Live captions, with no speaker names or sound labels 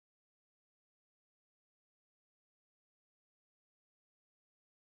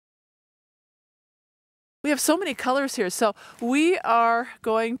We have so many colors here, so we are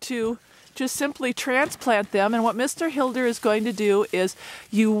going to just simply transplant them. And what Mr. Hilder is going to do is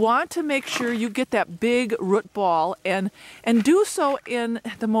you want to make sure you get that big root ball and do so in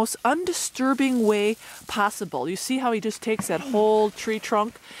the most undisturbing way possible. You see how he just takes that whole tree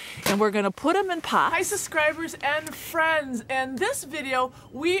trunk, and we're going to put them in pots. Hi subscribers and friends, in this video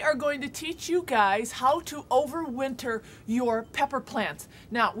we are going to teach you guys how to overwinter your pepper plants.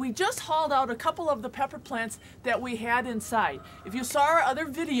 Now we just hauled out a couple of the pepper plants that we had inside. If you saw our other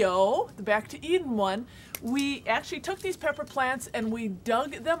video, the Back to Eden one, we actually took these pepper plants and we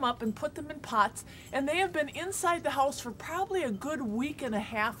dug them up and put them in pots, and they have been inside the house for probably a good week and a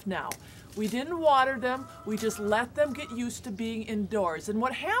half now. We didn't water them, we just let them get used to being indoors. And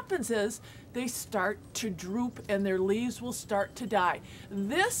what happens is they start to droop and their leaves will start to die.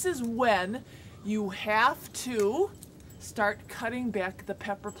 This is when you have to start cutting back the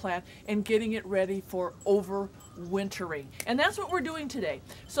pepper plant and getting it ready for overwintering. And that's what we're doing today.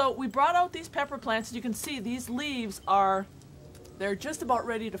 So we brought out these pepper plants. As you can see, these leaves they're just about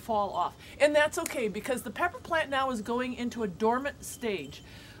ready to fall off. And that's okay, because the pepper plant now is going into a dormant stage.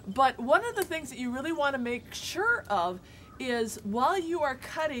 But one of the things that you really want to make sure of is while you are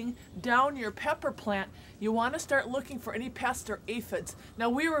cutting down your pepper plant, you want to start looking for any pests or aphids. Now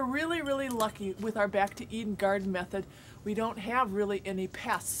we were really lucky with our Back to Eden garden method. We don't have really any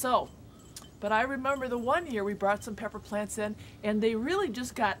pests. But I remember the one year we brought some pepper plants in and they really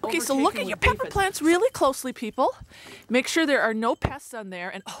just got overtaken. Okay, so look at your pepper plants really closely, people. Make sure there are no pests on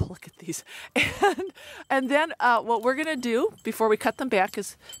there. And oh, look at these. And then what we're gonna do before we cut them back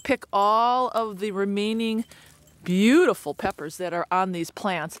is pick all of the remaining beautiful peppers that are on these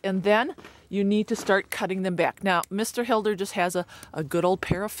plants, and then you need to start cutting them back. Now, Mr. Hilder just has a good old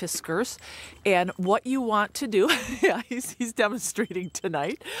pair of fiskars, and what you want to do, yeah, he's demonstrating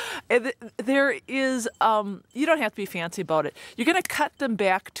tonight. And there is, you don't have to be fancy about it. You're going to cut them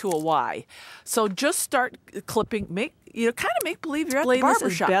back to a Y. So just start clipping, kind of make believe you're at the barber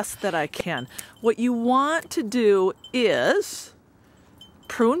shop. As best that I can. What you want to do is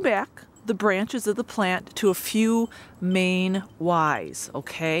prune back the branches of the plant to a few main Ys,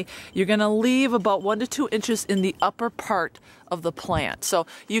 okay? You're gonna leave about 1 to 2 inches in the upper part of the plant. So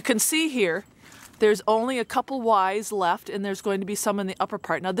you can see here, there's only a couple Ys left, and there's going to be some in the upper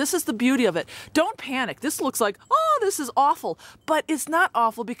part. Now this is the beauty of it. Don't panic. This looks like, oh, this is awful. But it's not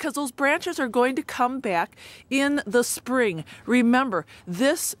awful, because those branches are going to come back in the spring. Remember,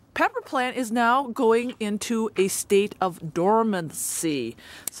 this pepper plant is now going into a state of dormancy.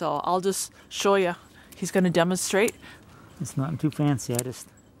 So I'll just show you. He's going to demonstrate. It's not too fancy. I just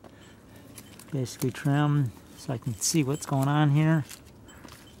basically trim so I can see what's going on here.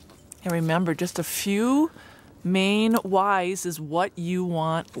 And remember, just a few main Ys is what you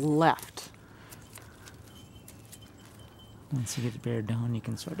want left. Once you get it bared down, you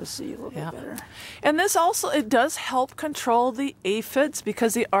can sort of see a little bit better. And this also, it does help control the aphids,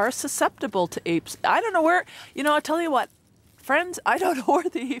 because they are susceptible to apes. I don't know where, I'll tell you what, friends, I don't know where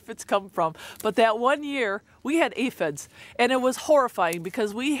the aphids come from, but that one year we had aphids, and it was horrifying,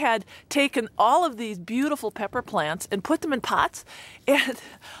 because we had taken all of these beautiful pepper plants and put them in pots, and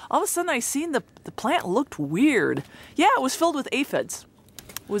all of a sudden I seen the plant looked weird. Yeah, it was filled with aphids.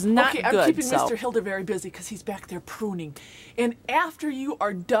 Was not good. I'm keeping Mr. Hilder very busy because he's back there pruning. And after you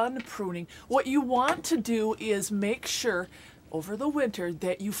are done pruning, what you want to do is make sure over the winter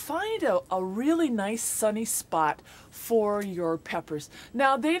that you find a really nice sunny spot for your peppers.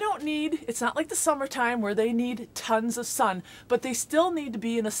 Now they don't need, it's not like the summertime where they need tons of sun, but they still need to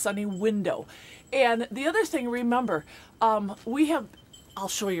be in a sunny window. And the other thing, remember, I'll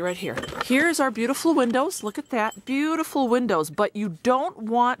show you right here. Here's our beautiful windows. Look at that. Beautiful windows. But you don't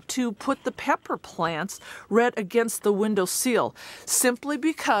want to put the pepper plants right against the window sill, simply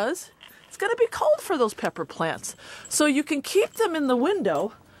because it's going to be cold for those pepper plants. So you can keep them in the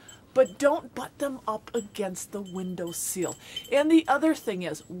window, but don't butt them up against the window sill. And the other thing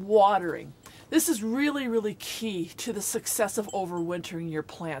is watering. This is really key to the success of overwintering your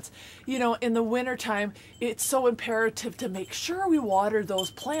plants. In the wintertime, it's so imperative to make sure we water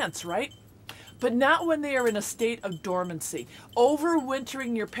those plants, right? But not when they are in a state of dormancy.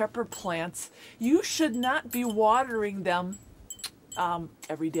 Overwintering your pepper plants, you should not be watering them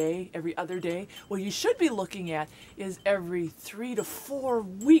every day, every other day. What you should be looking at is every 3 to 4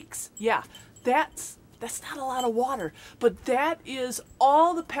 weeks. Yeah, that's not a lot of water, but that is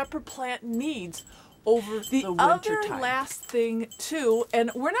all the pepper plant needs over the winter time. The other last thing too,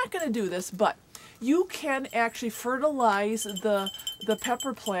 and we're not going to do this, but you can actually fertilize the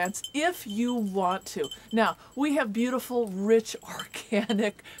pepper plants if you want to. Now, we have beautiful, rich,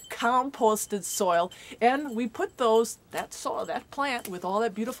 organic, composted soil, and we put that plant with all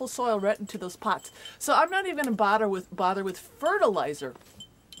that beautiful soil right into those pots. So I'm not even going to bother with fertilizer.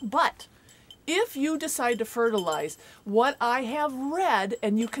 But if you decide to fertilize, what I have read,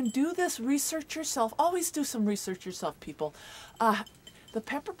 and you can do this research yourself, always do some research yourself, people. The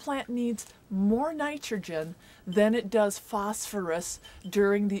pepper plant needs more nitrogen than it does phosphorus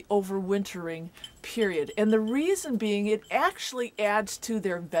during the overwintering period. And the reason being, it actually adds to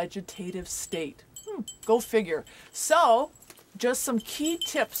their vegetative state. Go figure. So, just some key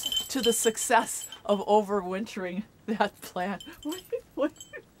tips to the success of overwintering that plant. What?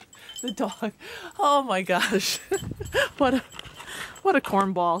 The dog. Oh my gosh. What a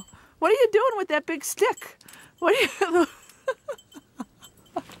cornball. What are you doing with that big stick? What are you...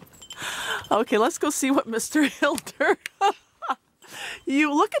 Okay, let's go see what Mr. Hilder...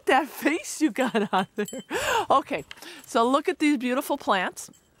 You look at that face you got on there. Okay, so look at these beautiful plants.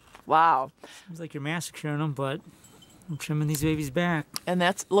 Wow. Seems like you're massacring them, but I'm trimming these babies back. And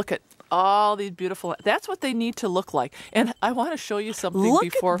look at all these beautiful, that's what they need to look like. And I want to show you something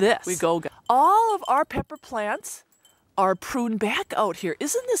before we go. All of our pepper plants are pruned back out here.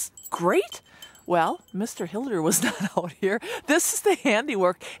 Isn't this great? Well, Mr. Hilder was not out here. This is the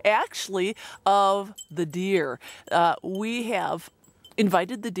handiwork, actually, of the deer. We have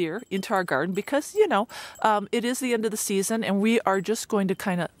invited the deer into our garden because, you know, it is the end of the season and we are just going to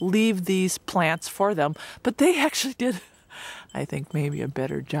kind of leave these plants for them. But they actually did, I think, maybe a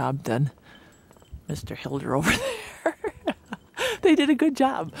better job than Mr. Hilder over there. They did a good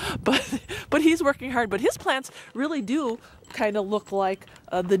job, but he's working hard. But his plants really do kind of look like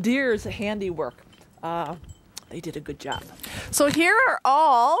the deer's handiwork. They did a good job. So here are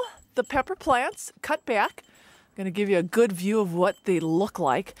all the pepper plants cut back. I'm going to give you a good view of what they look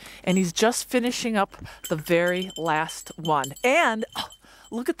like. And he's just finishing up the very last one. And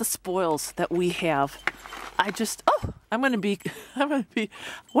look at the spoils that we have. I'm going to be, what am I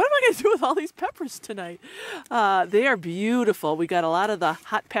going to do with all these peppers tonight? They are beautiful. We got a lot of the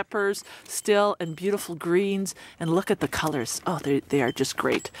hot peppers still and beautiful greens. And look at the colors. Oh, they are just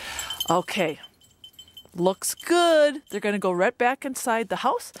great. Okay. Looks good. They're going to go right back inside the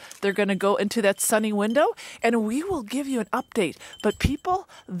house. They're going to go into that sunny window and we will give you an update. But people,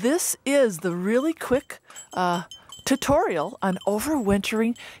 this is the really quick tutorial on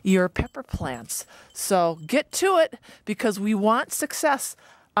overwintering your pepper plants. So get to it because we want success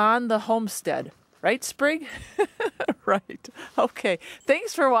on the homestead. Right, Sprig? Right. Okay.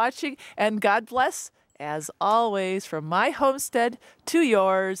 Thanks for watching and God bless, as always, from my homestead to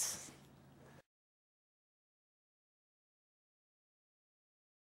yours.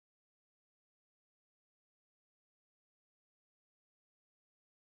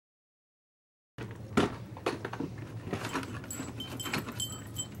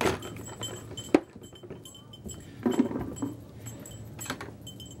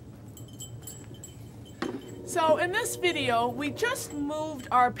 So in this video, we just moved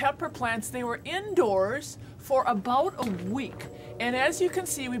our pepper plants. They were indoors for about a week. And as you can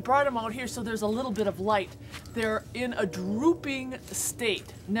see, we brought them out here so there's a little bit of light. They're in a drooping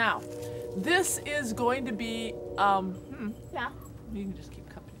state. Now, this is going to be, yeah, you can just keep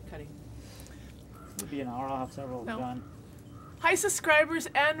cutting. It'll be an hour, I'll have several done. Hi subscribers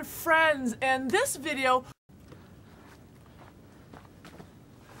and friends, and this video,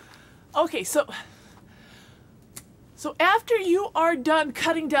 okay, so after you are done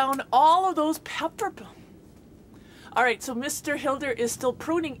cutting down all of those pepper... All right, so Mr. Hilder is still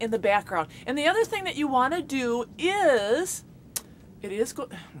pruning in the background. And the other thing that you want to do is...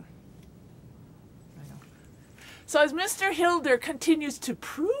 So as Mr. Hilder continues to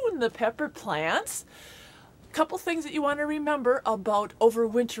prune the pepper plants, a couple things that you want to remember about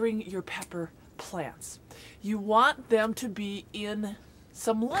overwintering your pepper plants. You want them to be in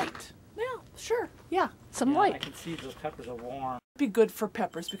some light. Yeah, sure. Yeah, some light. I can see those peppers are warm. Be good for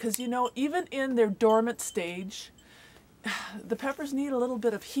peppers because, you know, even in their dormant stage, the peppers need a little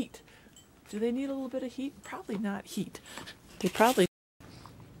bit of heat. Do they need a little bit of heat? Probably not heat. They probably...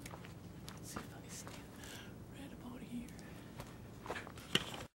 Let's see if I stand right about here.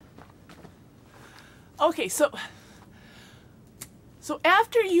 Okay, so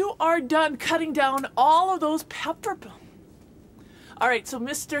after you are done cutting down all of those pepper... All right, so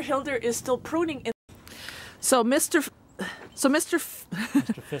Mr. Hilder is still pruning. Mr.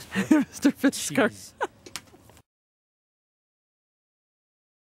 Fisker.